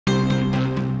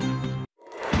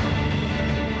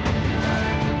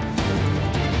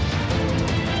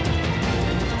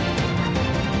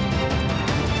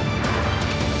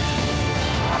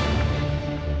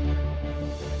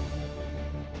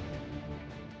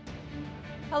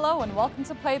Hello and welcome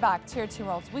to Playback, Tier 2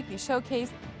 World's weekly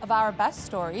showcase of our best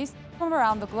stories from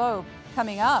around the globe.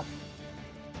 Coming up,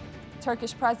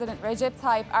 Turkish President Recep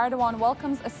Tayyip Erdogan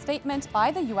welcomes a statement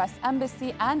by the U.S.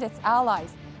 Embassy and its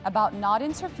allies about not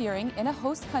interfering in a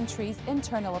host country's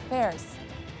internal affairs.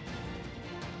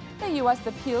 The U.S.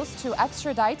 appeals to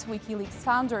extradite Wikileaks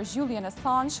founder Julian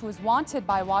Assange, who is wanted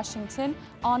by Washington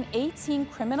on 18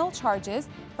 criminal charges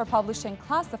for publishing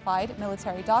classified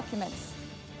military documents.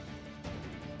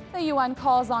 The UN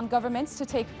calls on governments to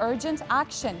take urgent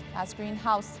action as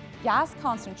greenhouse gas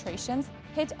concentrations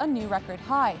hit a new record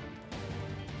high.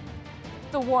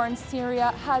 The war in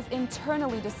Syria has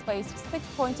internally displaced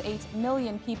 6.8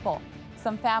 million people.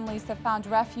 Some families have found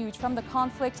refuge from the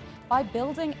conflict by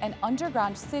building an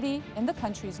underground city in the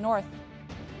country's north.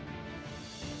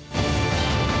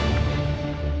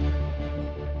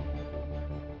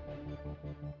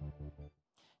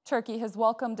 Turkey has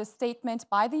welcomed a statement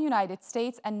by the United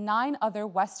States and 9 other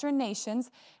Western nations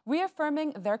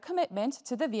reaffirming their commitment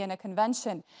to the Vienna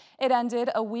Convention. It ended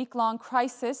a week-long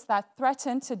crisis that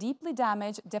threatened to deeply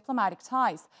damage diplomatic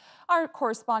ties. Our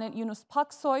correspondent Yunus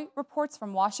Paksoy reports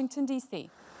from Washington, D.C.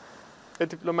 A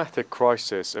diplomatic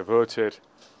crisis averted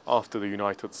after the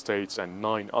United States and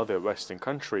 9 other Western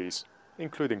countries,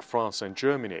 including France and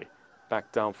Germany,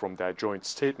 backed down from their joint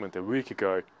statement a week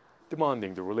ago,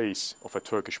 demanding the release of a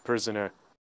Turkish prisoner.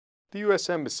 The U.S.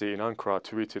 Embassy in Ankara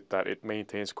tweeted that it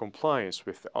maintains compliance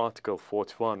with Article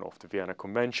 41 of the Vienna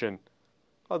Convention.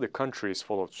 Other countries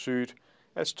followed suit,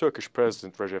 as Turkish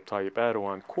President Recep Tayyip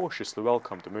Erdogan cautiously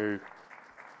welcomed the move.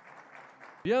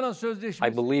 I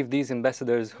believe these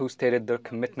ambassadors who stated their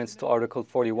commitments to Article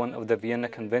 41 of the Vienna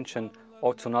Convention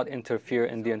ought to not interfere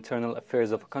in the internal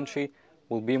affairs of a country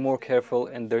will be more careful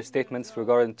in their statements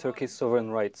regarding Turkey's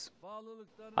sovereign rights.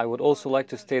 I would also like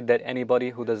to state that anybody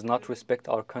who does not respect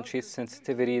our country's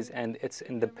sensitivities and its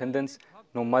independence,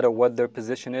 no matter what their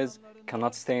position is,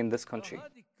 cannot stay in this country.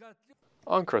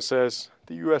 Ankara says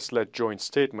the US-led joint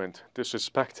statement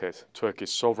disrespected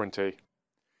Turkey's sovereignty.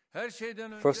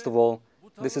 First of all,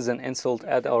 this is an insult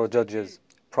at our judges,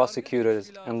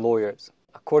 prosecutors, and lawyers.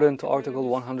 According to Article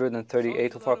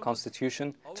 138 of our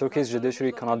Constitution, Turkey's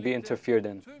judiciary cannot be interfered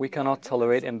in. We cannot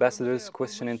tolerate ambassadors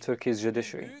questioning Turkey's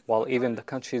judiciary, while even the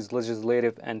country's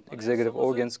legislative and executive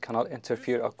organs cannot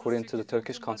interfere according to the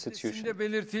Turkish Constitution.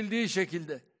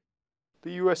 The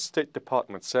US State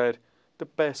Department said the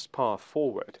best path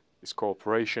forward is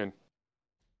cooperation.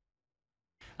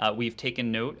 We've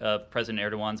taken note of President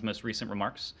Erdogan's most recent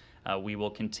remarks. We will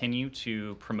continue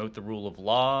to promote the rule of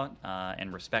law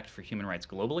and respect for human rights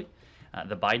globally.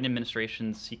 The Biden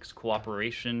administration seeks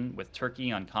cooperation with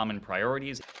Turkey on common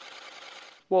priorities.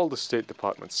 While the State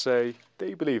Department say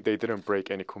they believe they didn't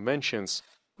break any conventions,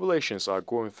 relations are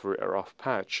going through a rough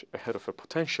patch ahead of a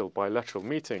potential bilateral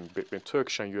meeting between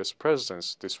Turkish and US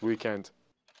presidents this weekend.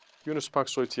 Yunus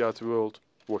Paksoy, Tier 2 World,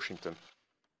 Washington.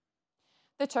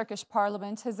 The Turkish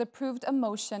parliament has approved a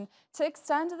motion to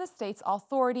extend the state's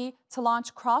authority to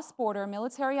launch cross-border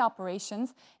military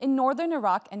operations in northern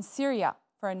Iraq and Syria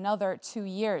for another 2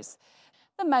 years.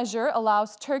 The measure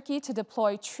allows Turkey to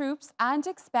deploy troops and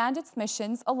expand its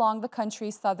missions along the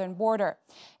country's southern border.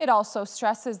 It also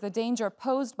stresses the danger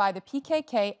posed by the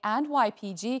PKK and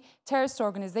YPG terrorist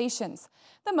organizations.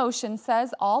 The motion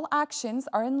says all actions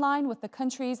are in line with the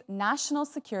country's national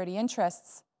security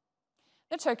interests.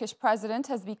 The Turkish president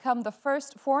has become the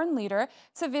first foreign leader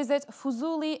to visit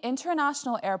Fuzuli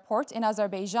International Airport in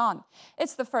Azerbaijan.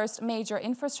 It's the first major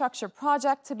infrastructure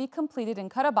project to be completed in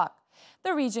Karabakh.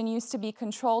 The region used to be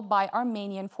controlled by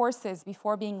Armenian forces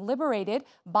before being liberated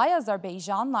by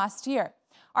Azerbaijan last year.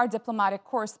 Our diplomatic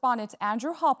correspondent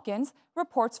Andrew Hopkins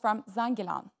reports from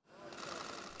Zangilan.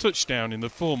 Touchdown in the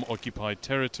former occupied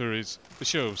territories, a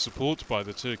show of support by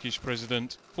the Turkish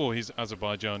president for his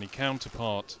Azerbaijani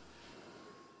counterpart.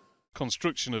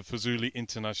 Construction of Fuzuli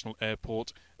International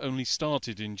Airport only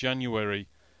started in January.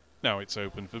 Now it's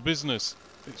open for business.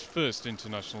 Its first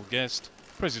international guest,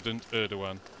 President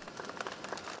Erdogan.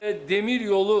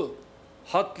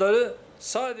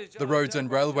 The roads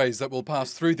and railways that will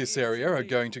pass through this area are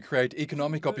going to create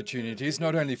economic opportunities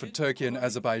not only for Turkey and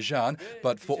Azerbaijan,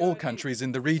 but for all countries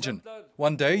in the region.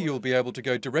 One day you'll be able to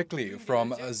go directly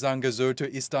from Zangezur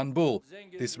to Istanbul.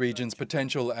 This region's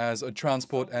potential as a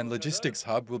transport and logistics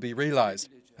hub will be realized.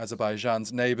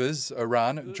 Azerbaijan's neighbors,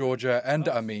 Iran, Georgia and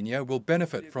Armenia, will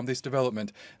benefit from this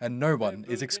development, and no one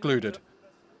is excluded.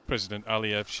 President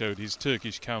Aliyev showed his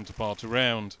Turkish counterpart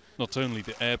around, not only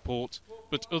the airport,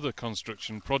 but other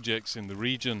construction projects in the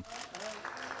region.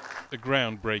 A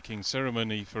groundbreaking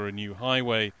ceremony for a new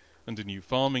highway and a new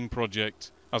farming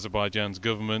project Azerbaijan's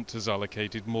government has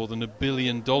allocated more than $1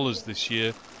 billion this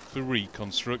year for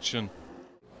reconstruction.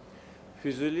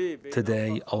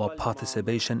 Today, our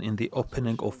participation in the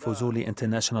opening of Fuzuli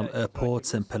International Airport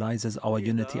symbolizes our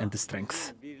unity and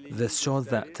strength. This shows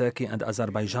that Turkey and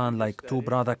Azerbaijan, like two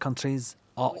brother countries,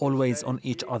 are always on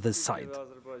each other's side.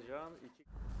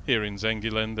 Here in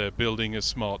Zengilen, they're building a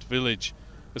smart village,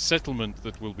 a settlement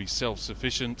that will be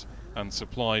self-sufficient and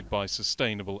supplied by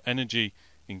sustainable energy,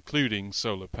 including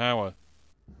solar power.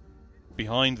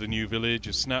 Behind the new village,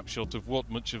 a snapshot of what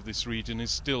much of this region is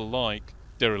still like.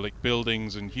 Derelict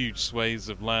buildings and huge swathes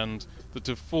of land that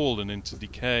have fallen into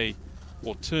decay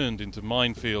or turned into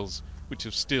minefields which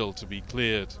have still to be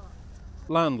cleared.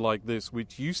 Land like this,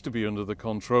 which used to be under the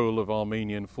control of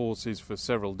Armenian forces for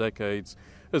several decades,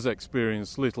 has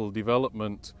experienced little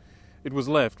development. It was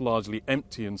left largely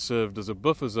empty and served as a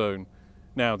buffer zone.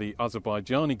 Now the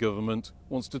Azerbaijani government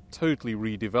wants to totally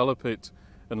redevelop it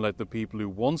and let the people who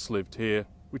once lived here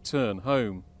return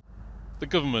home. The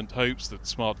government hopes that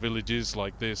smart villages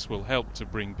like this will help to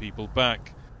bring people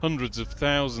back. Hundreds of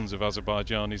thousands of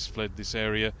Azerbaijanis fled this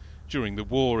area during the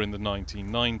war in the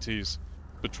 1990s.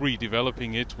 But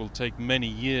redeveloping it will take many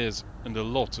years and a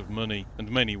lot of money, and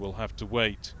many will have to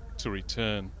wait to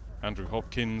return. Andrew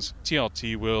Hopkins,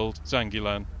 TRT World,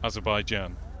 Zengilen,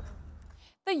 Azerbaijan.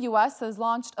 The U.S. has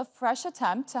launched a fresh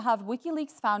attempt to have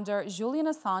Wikileaks founder Julian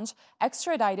Assange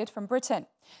extradited from Britain.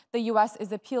 The U.S.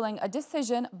 is appealing a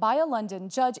decision by a London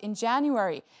judge in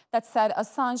January that said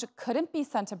Assange couldn't be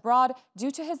sent abroad due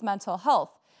to his mental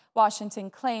health. Washington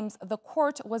claims the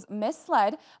court was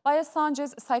misled by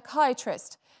Assange's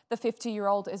psychiatrist. The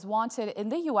 50-year-old is wanted in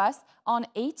the U.S. on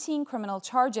 18 criminal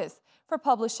charges for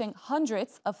publishing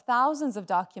hundreds of thousands of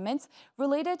documents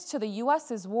related to the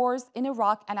U.S.'s wars in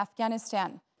Iraq and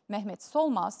Afghanistan. Mehmet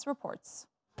Solmaz reports.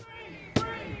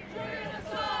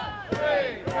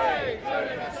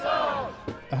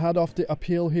 Ahead of the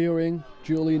appeal hearing,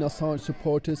 Julian Assange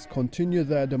supporters continue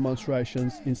their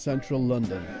demonstrations in central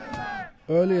London.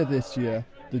 Earlier this year,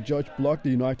 the judge blocked the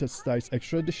United States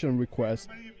extradition request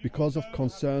because of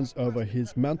concerns over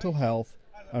his mental health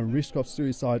and risk of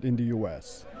suicide in the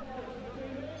US.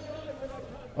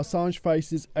 Assange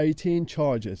faces 18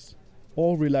 charges,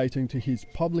 all relating to his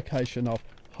publication of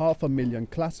 500,000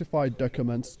 classified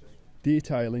documents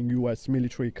detailing US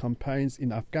military campaigns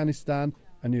in Afghanistan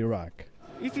and Iraq.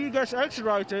 If he gets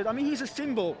extradited, I mean, he's a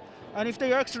symbol. And if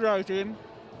they extradite him,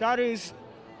 that is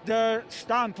their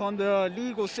stamp on the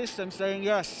legal system saying,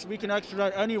 yes, we can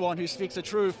extradite anyone who speaks the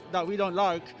truth that we don't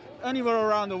like anywhere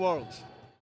around the world.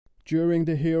 During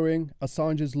the hearing,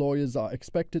 Assange's lawyers are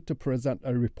expected to present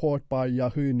a report by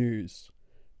Yahoo News,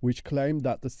 which claimed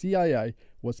that the CIA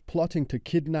was plotting to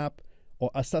kidnap or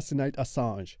assassinate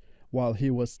Assange while he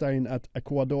was staying at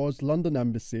Ecuador's London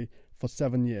embassy for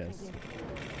 7 years.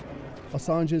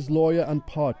 Assange's lawyer and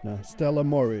partner, Stella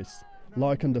Morris,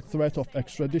 likened the threat of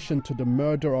extradition to the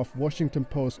murder of Washington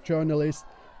Post journalist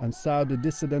and Saudi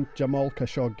dissident Jamal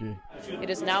Khashoggi. It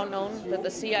is now known that the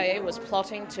CIA was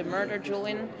plotting to murder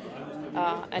Julian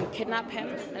and kidnap him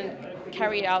and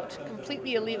carry out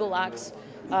completely illegal acts,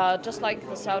 just like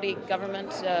the Saudi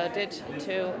government did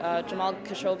to Jamal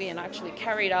Khashoggi and actually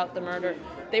carried out the murder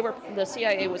the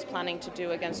CIA was planning to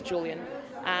do against Julian.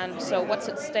 And so what's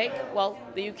at stake? Well,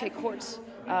 the UK courts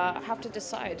have to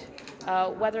decide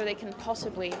whether they can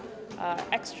possibly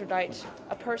extradite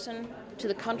a person to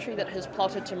the country that has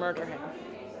plotted to murder him.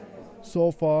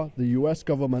 So far, the US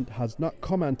government has not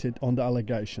commented on the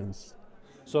allegations.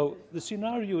 So the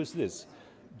scenario is this: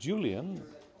 Julian,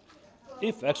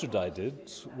 if extradited,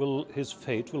 his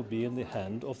fate will be in the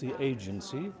hand of the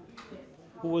agency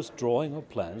who was drawing up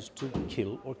plans to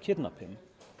kill or kidnap him.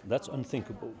 That's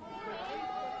unthinkable.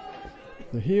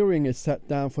 The hearing is set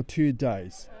down for 2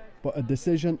 days, but a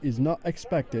decision is not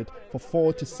expected for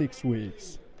 4 to 6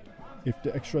 weeks. If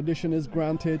the extradition is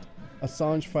granted,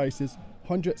 Assange faces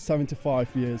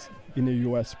 175 years in a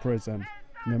US prison.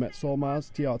 Mehmet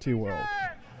Solmaz, TRT World.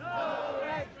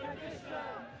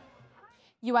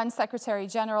 UN Secretary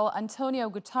General Antonio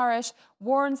Guterres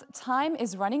warns time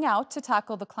is running out to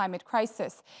tackle the climate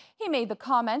crisis. He made the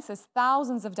comments as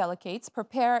thousands of delegates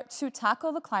prepare to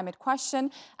tackle the climate question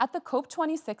at the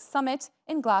COP26 summit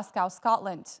in Glasgow,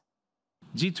 Scotland.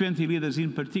 G20 leaders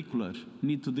in particular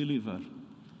need to deliver.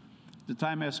 The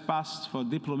time has passed for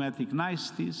diplomatic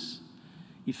niceties.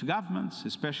 If governments,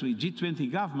 especially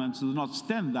G20 governments, do not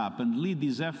stand up and lead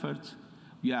this effort,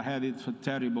 we are headed for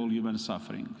terrible human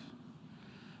suffering.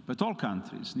 But all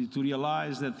countries need to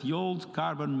realize that the old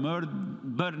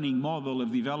carbon-burning model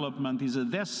of development is a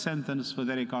death sentence for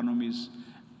their economies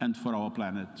and for our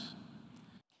planet.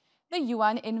 The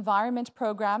UN Environment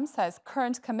Programme says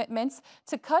current commitments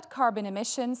to cut carbon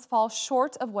emissions fall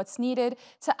short of what's needed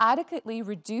to adequately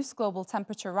reduce global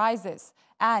temperature rises.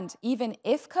 And even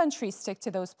if countries stick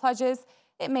to those pledges,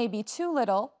 it may be too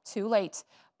little, too late.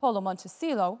 Polo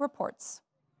Montesilo reports.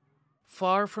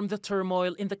 Far from the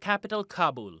turmoil in the capital,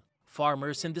 Kabul,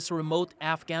 farmers in this remote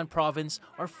Afghan province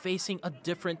are facing a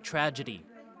different tragedy.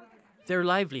 Their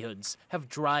livelihoods have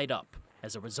dried up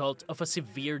as a result of a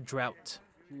severe drought.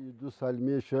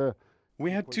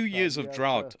 We had 2 years of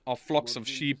drought. Our flocks of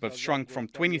sheep have shrunk from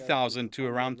 20,000 to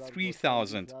around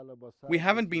 3,000. We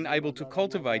haven't been able to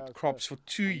cultivate crops for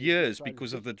 2 years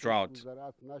because of the drought.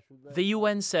 The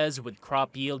UN says with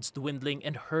crop yields dwindling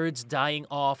and herds dying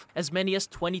off, as many as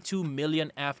 22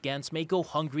 million Afghans may go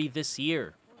hungry this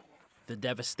year. The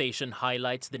devastation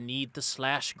highlights the need to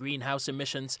slash greenhouse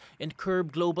emissions and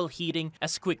curb global heating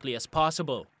as quickly as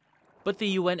possible. But the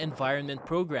UN Environment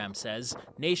Programme says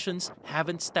nations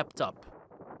haven't stepped up.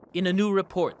 In a new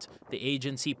report, the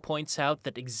agency points out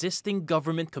that existing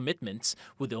government commitments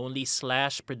would only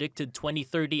slash predicted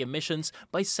 2030 emissions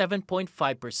by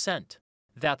 7.5%.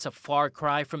 That's a far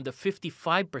cry from the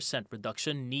 55%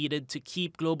 reduction needed to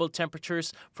keep global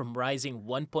temperatures from rising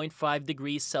 1.5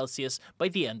 degrees Celsius by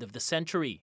the end of the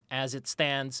century. As it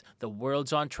stands, the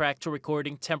world's on track to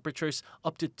recording temperatures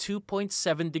up to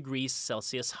 2.7 degrees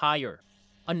Celsius higher.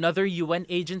 Another UN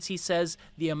agency says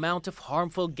the amount of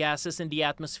harmful gases in the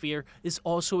atmosphere is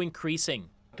also increasing.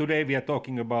 Today we are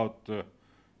talking about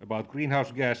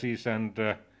greenhouse gases, and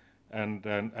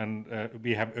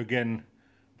we have again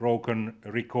broken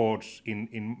records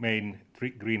in main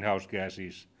greenhouse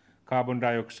gases: carbon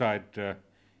dioxide,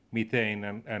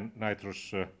 methane, and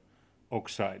nitrous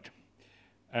oxide.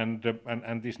 And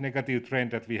this negative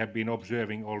trend that we have been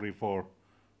observing already for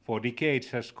decades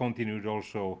has continued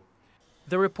also.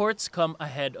 The reports come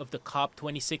ahead of the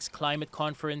COP26 climate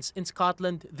conference in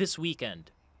Scotland this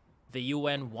weekend. The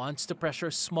UN wants to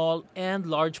pressure small and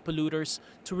large polluters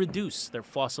to reduce their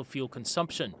fossil fuel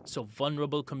consumption so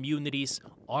vulnerable communities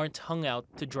aren't hung out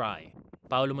to dry.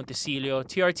 Paolo Montecillo,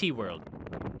 TRT World.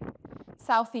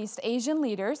 Southeast Asian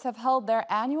leaders have held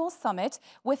their annual summit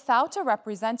without a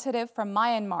representative from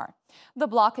Myanmar. The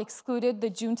bloc excluded the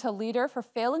junta leader for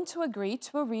failing to agree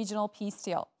to a regional peace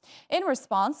deal. In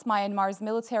response, Myanmar's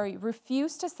military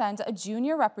refused to send a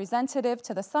junior representative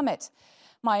to the summit.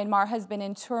 Myanmar has been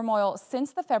in turmoil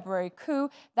since the February coup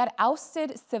that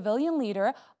ousted civilian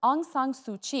leader Aung San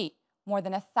Suu Kyi. More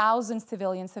than 1,000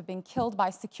 civilians have been killed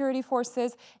by security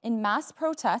forces in mass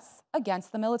protests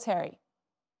against the military.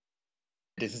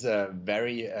 This is a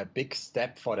very big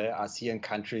step for the ASEAN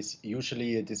countries.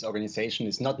 Usually this organization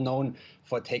is not known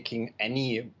for taking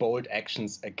any bold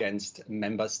actions against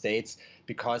member states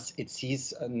because it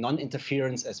sees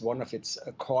non-interference as one of its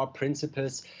core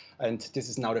principles. And this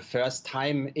is now the first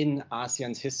time in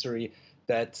ASEAN's history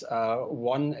that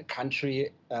one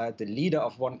country, the leader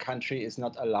of one country, is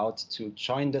not allowed to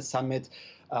join the summit.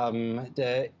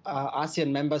 The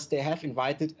ASEAN members, they have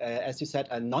invited, as you said,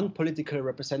 a non-political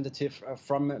representative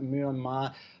from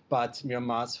Myanmar, but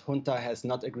Myanmar's junta has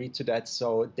not agreed to that.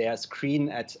 So their screen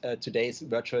at today's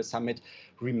virtual summit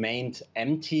remained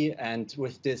empty. And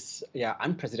with this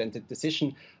unprecedented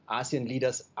decision, ASEAN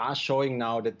leaders are showing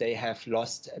now that they have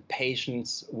lost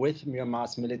patience with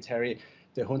Myanmar's military.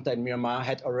 The junta in Myanmar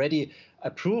had already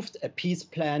approved a peace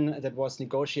plan that was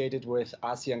negotiated with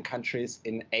ASEAN countries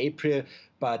in April,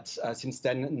 but since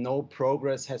then no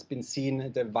progress has been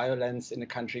seen. The violence in the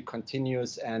country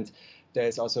continues, and there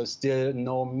is also still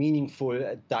no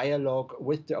meaningful dialogue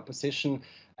with the opposition.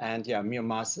 And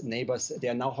Myanmar's neighbors, they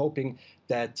are now hoping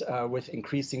that with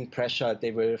increasing pressure,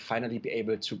 they will finally be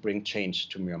able to bring change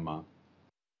to Myanmar.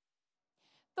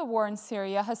 The war in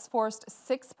Syria has forced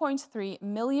 6.3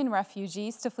 million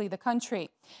refugees to flee the country.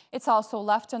 It's also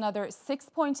left another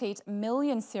 6.8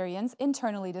 million Syrians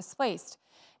internally displaced.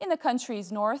 In the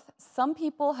country's north, some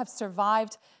people have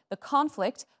survived the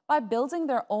conflict by building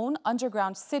their own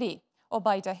underground city.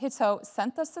 Obaida Hito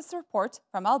sent us this report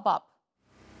from Al-Bab.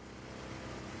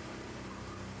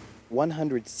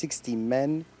 160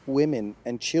 men, women,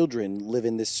 and children live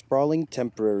in this sprawling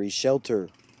temporary shelter.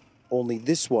 Only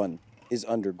this one is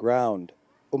underground.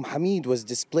 Hamid was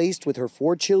displaced with her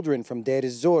 4 children from Deir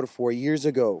ez-Zor 4 years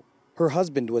ago. Her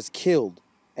husband was killed,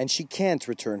 and she can't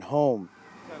return home.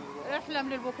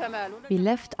 We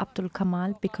left Abdul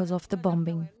Kamal because of the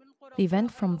bombing. We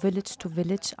went from village to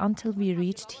village until we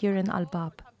reached here in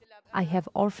Al-Bab. I have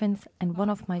orphans, and one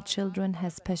of my children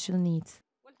has special needs.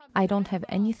 I don't have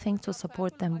anything to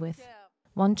support them with.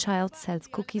 One child sells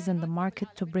cookies in the market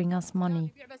to bring us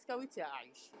money.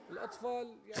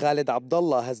 Khalid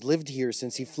Abdullah has lived here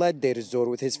since he fled Deir ez-Zor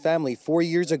with his family 4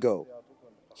 years ago.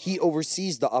 He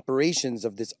oversees the operations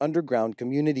of this underground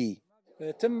community.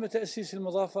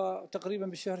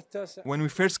 When we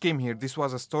first came here, this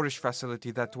was a storage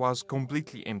facility that was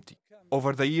completely empty.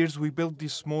 Over the years, we built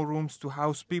these small rooms to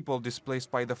house people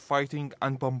displaced by the fighting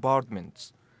and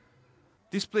bombardments.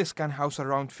 This place can house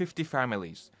around 50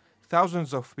 families.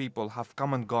 Thousands of people have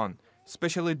come and gone,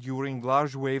 especially during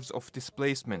large waves of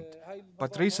displacement.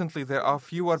 But recently there are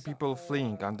fewer people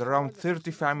fleeing and around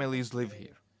 30 families live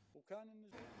here.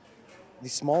 The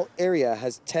small area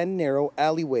has 10 narrow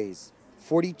alleyways,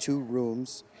 42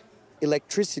 rooms,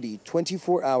 electricity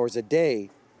 24 hours a day,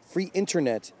 free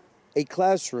internet, a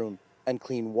classroom, and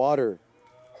clean water.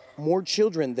 More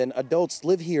children than adults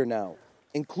live here now,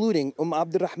 including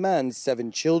Abdurrahman's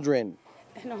 7 children.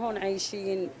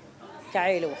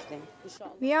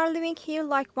 We are living here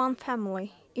like one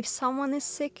family. If someone is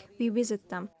sick, we visit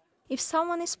them. If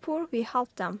someone is poor, we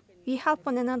help them. We help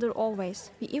one another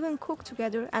always. We even cook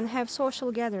together and have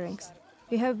social gatherings.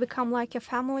 We have become like a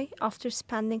family after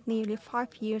spending nearly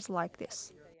 5 years like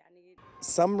this.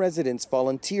 Some residents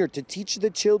volunteer to teach the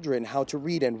children how to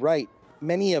read and write.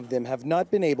 Many of them have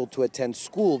not been able to attend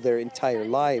school their entire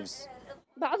lives.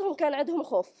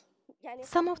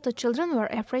 Some of the children were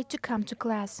afraid to come to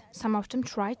class. Some of them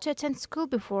tried to attend school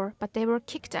before, but they were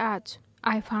kicked out.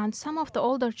 I found some of the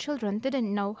older children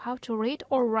didn't know how to read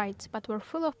or write, but were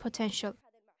full of potential.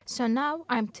 So now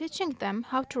I'm teaching them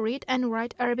how to read and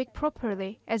write Arabic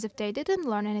properly, as if they didn't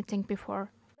learn anything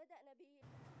before.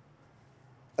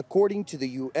 According to the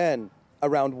UN,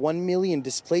 around 1 million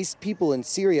displaced people in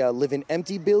Syria live in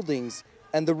empty buildings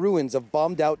and the ruins of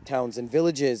bombed-out towns and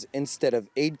villages instead of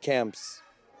aid camps.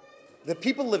 The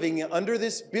people living under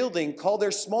this building call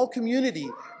their small community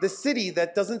the city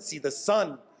that doesn't see the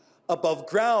sun. Above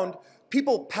ground,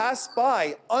 people pass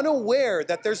by unaware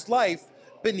that there's life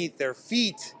beneath their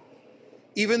feet.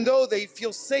 Even though they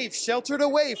feel safe, sheltered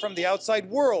away from the outside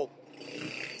world,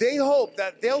 they hope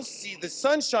that they'll see the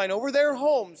sunshine over their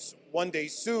homes one day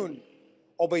soon.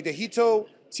 Obeidahito,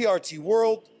 TRT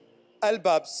World,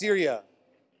 Al-Bab, Syria.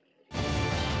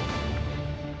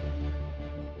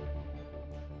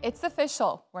 It's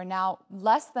official. We're now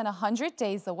less than 100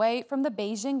 days away from the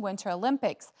Beijing Winter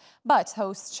Olympics. But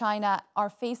host China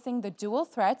are facing the dual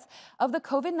threats of the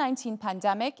COVID-19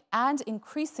 pandemic and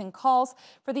increasing calls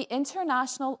for the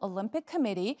International Olympic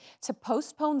Committee to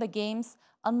postpone the Games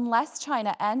unless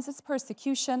China ends its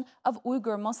persecution of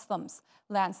Uyghur Muslims.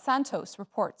 Lance Santos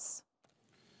reports.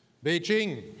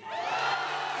 Beijing.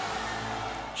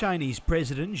 Chinese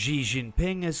President Xi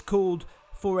Jinping has called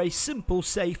for a simple,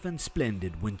 safe and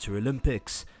splendid Winter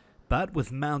Olympics. But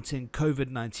with mounting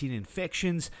COVID-19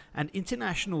 infections and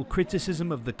international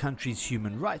criticism of the country's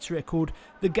human rights record,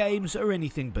 the Games are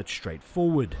anything but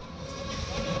straightforward.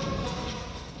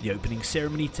 The opening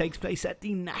ceremony takes place at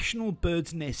the National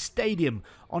Bird's Nest Stadium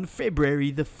on February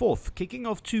the 4th, kicking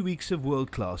off 2 weeks of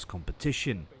world-class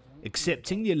competition.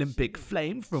 Accepting the Olympic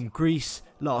flame from Greece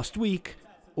last week,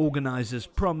 organisers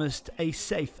promised a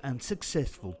safe and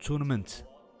successful tournament.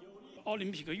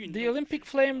 The Olympic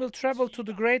flame will travel to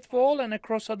the Great Wall and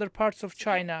across other parts of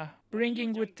China,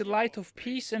 bringing with the light of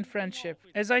peace and friendship.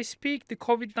 As I speak, the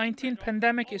COVID-19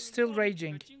 pandemic is still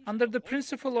raging. Under the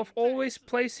principle of always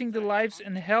placing the lives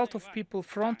and health of people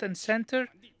front and center,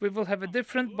 we will have a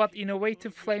different but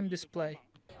innovative flame display.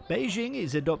 Beijing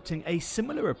is adopting a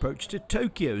similar approach to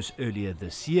Tokyo's earlier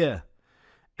this year.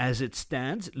 As it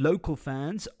stands, local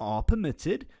fans are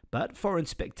permitted, but foreign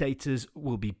spectators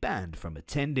will be banned from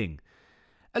attending.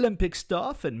 Olympic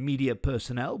staff and media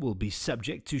personnel will be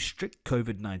subject to strict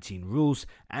COVID-19 rules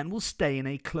and will stay in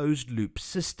a closed-loop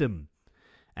system.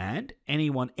 And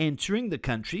anyone entering the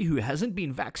country who hasn't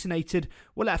been vaccinated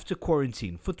will have to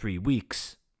quarantine for 3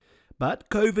 weeks. But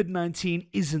COVID-19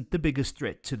 isn't the biggest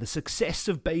threat to the success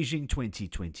of Beijing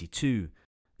 2022.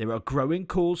 There are growing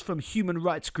calls from human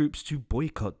rights groups to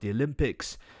boycott the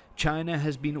Olympics. China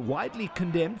has been widely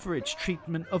condemned for its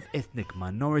treatment of ethnic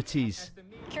minorities.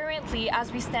 Currently,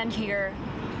 as we stand here,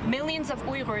 millions of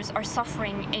Uyghurs are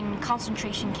suffering in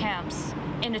concentration camps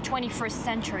in the 21st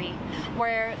century,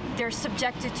 where they're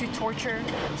subjected to torture,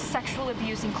 sexual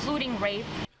abuse, including rape.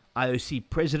 IOC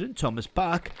President Thomas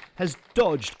Bach has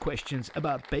dodged questions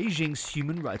about Beijing's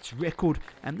human rights record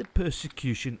and the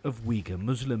persecution of Uyghur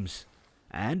Muslims.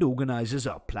 And organisers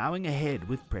are ploughing ahead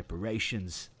with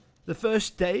preparations. The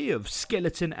first day of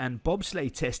skeleton and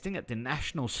bobsleigh testing at the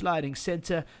National Sliding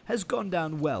Centre has gone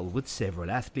down well with several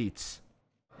athletes.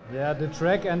 Yeah, the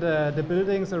track and the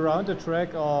buildings around the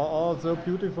track are all so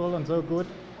beautiful and so good.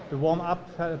 The warm-up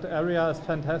area is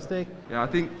fantastic. Yeah, I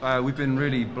think we've been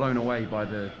really blown away by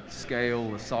the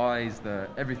scale, the size,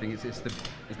 everything. It's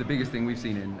the biggest thing we've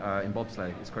seen in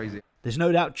bobsleigh. It's crazy. There's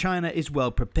no doubt China is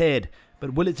well prepared,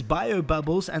 but will its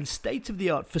bio-bubbles and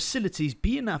state-of-the-art facilities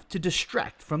be enough to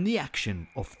distract from the action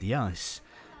of the ice?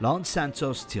 Lance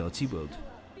Santos, TRT World.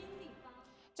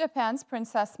 Japan's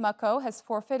Princess Mako has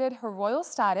forfeited her royal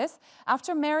status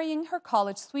after marrying her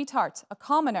college sweetheart, a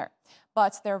commoner.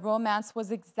 But their romance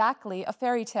was exactly a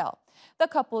fairy tale. The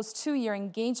couple's 2-year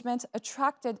engagement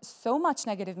attracted so much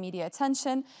negative media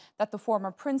attention that the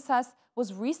former princess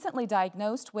was recently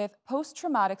diagnosed with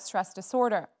post-traumatic stress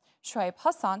disorder. Shoaib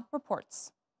Hassan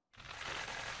reports.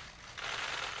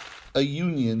 A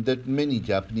union that many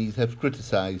Japanese have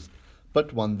criticized,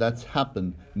 but one that's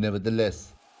happened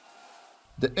nevertheless.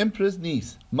 The emperor's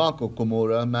niece, Mako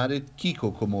Komura, married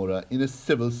Kiko Komura in a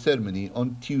civil ceremony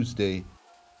on Tuesday.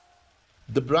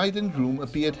 The bride and groom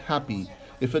appeared happy,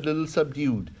 if a little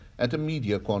subdued, at a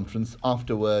media conference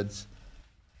afterwards.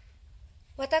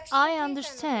 I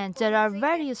understand there are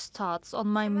various thoughts on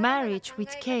my marriage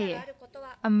with Kei.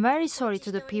 I'm very sorry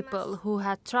to the people who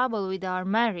had trouble with our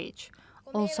marriage.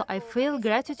 Also, I feel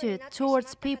gratitude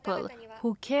towards people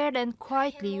who cared and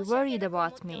quietly worried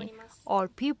about me, or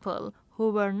people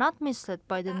who were not misled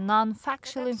by the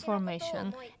non-factual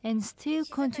information and still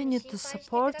continued to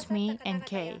support me and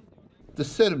Kei. The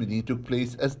ceremony took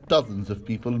place as dozens of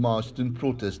people marched in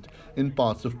protest in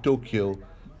parts of Tokyo,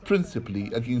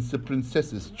 principally against the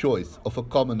princess's choice of a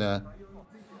commoner.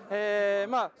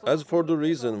 As for the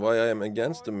reason why I am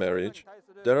against the marriage,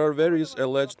 there are various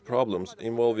alleged problems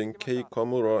involving Kei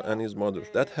Komura and his mother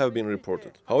that have been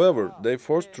reported. However, they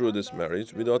forced through this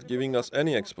marriage without giving us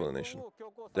any explanation.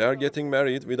 They are getting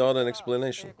married without an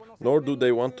explanation, nor do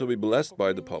they want to be blessed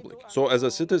by the public. So as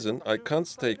a citizen, I can't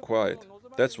stay quiet.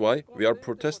 That's why we are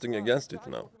protesting against it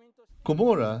now.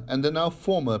 Komura and the now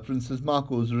former Princess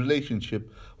Mako's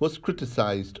relationship was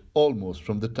criticized almost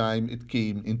from the time it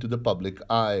came into the public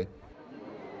eye.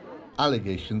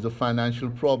 Allegations of financial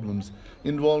problems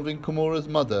involving Komura's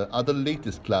mother are the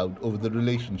latest cloud over the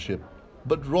relationship.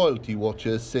 But royalty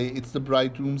watchers say it's the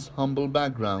bridegroom's humble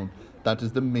background that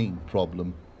is the main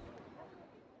problem.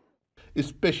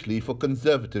 Especially for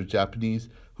conservative Japanese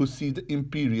who see the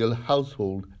imperial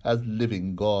household as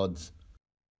living gods.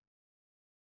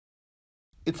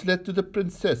 It's led to the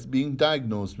princess being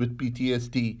diagnosed with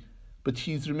PTSD, but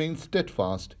she's remained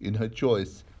steadfast in her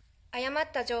choice. I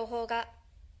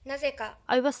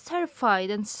was terrified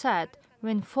and sad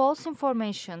when false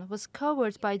information was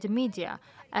covered by the media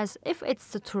as if it's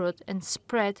the truth and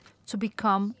spread to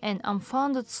become an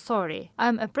unfounded story.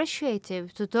 I'm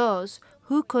appreciative to those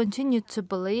who continue to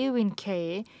believe in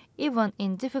Kei even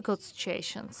in difficult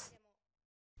situations.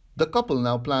 The couple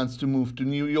now plans to move to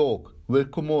New York, where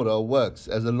Komura works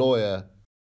as a lawyer,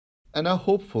 and are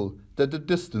hopeful that the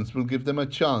distance will give them a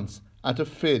chance at a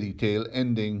fairy tale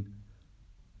ending.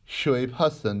 Shoaib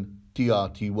Hassan,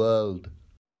 TRT World.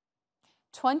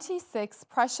 26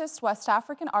 precious West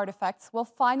African artifacts will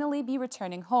finally be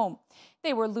returning home.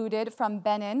 They were looted from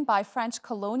Benin by French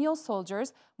colonial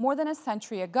soldiers more than a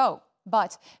century ago.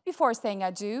 But before saying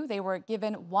adieu, they were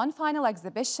given one final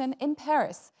exhibition in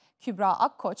Paris. Kübra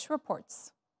Akkoç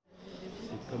reports.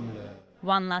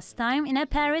 One last time in a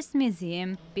Paris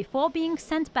museum before being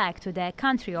sent back to their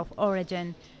country of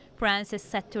origin. France is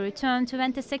set to return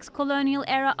 26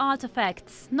 colonial-era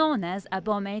artifacts known as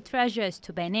Abomey treasures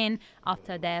to Benin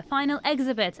after their final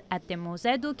exhibit at the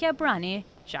Musée du Quai Branly,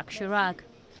 Jacques Chirac.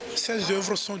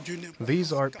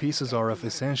 These art pieces are of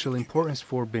essential importance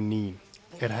for Benin.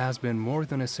 It has been more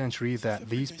than a century that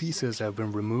these pieces have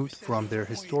been removed from their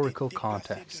historical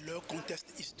context.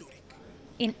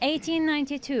 In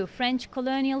 1892, French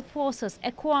colonial forces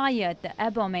acquired the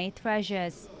Abomey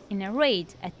treasures in a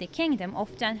raid at the Kingdom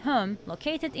of Dahomey,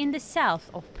 located in the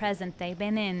south of present-day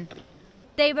Benin.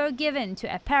 They were given to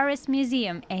a Paris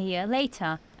museum a year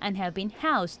later and have been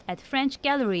housed at French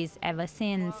galleries ever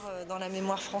since.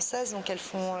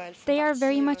 They are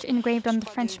very much engraved on the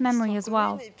French memory as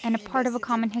well, and a part of a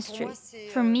common history.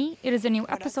 For me, it is a new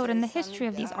episode in the history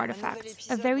of these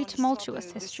artifacts, a very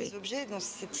tumultuous history.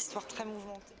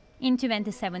 In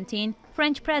 2017,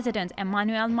 French President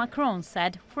Emmanuel Macron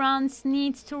said France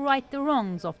needs to right the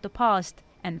wrongs of the past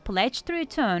and pledged to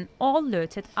return all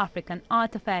looted African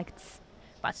artifacts.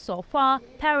 But so far,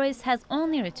 Paris has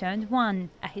only returned one,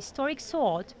 a historic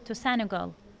sword, to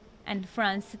Senegal. And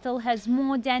France still has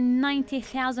more than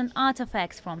 90,000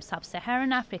 artifacts from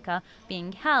sub-Saharan Africa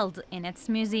being held in its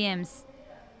museums.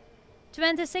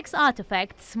 26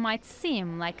 artifacts might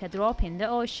seem like a drop in the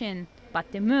ocean, but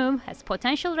the move has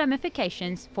potential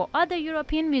ramifications for other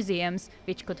European museums,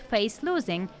 which could face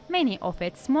losing many of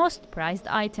its most prized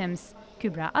items.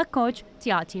 Kübra Akoç,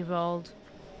 TRT World.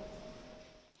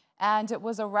 And it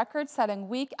was a record-setting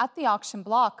week at the auction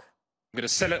block. I'm going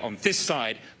to sell it on this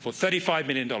side for $35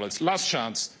 million. Last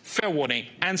chance, fair warning,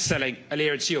 and selling.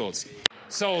 Alia, it's yours.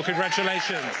 Sold,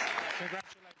 congratulations.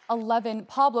 11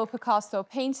 Pablo Picasso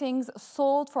paintings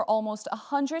sold for almost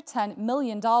 $110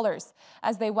 million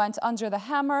as they went under the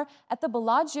hammer at the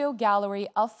Bellagio Gallery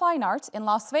of Fine Art in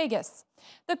Las Vegas.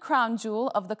 The crown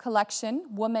jewel of the collection,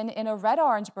 Woman in a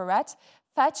Red-Orange Beret,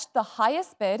 fetched the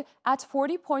highest bid at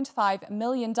 $40.5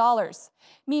 million.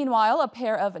 Meanwhile, a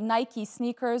pair of Nike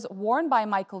sneakers worn by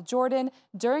Michael Jordan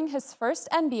during his first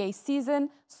NBA season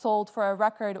sold for a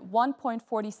record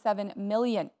 $1.47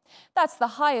 million. That's the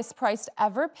highest price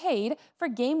ever paid for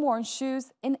game-worn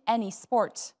shoes in any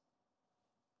sport.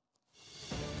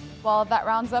 Well, that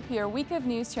rounds up your week of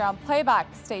news here on Playback.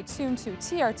 Stay tuned to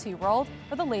TRT World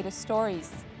for the latest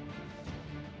stories.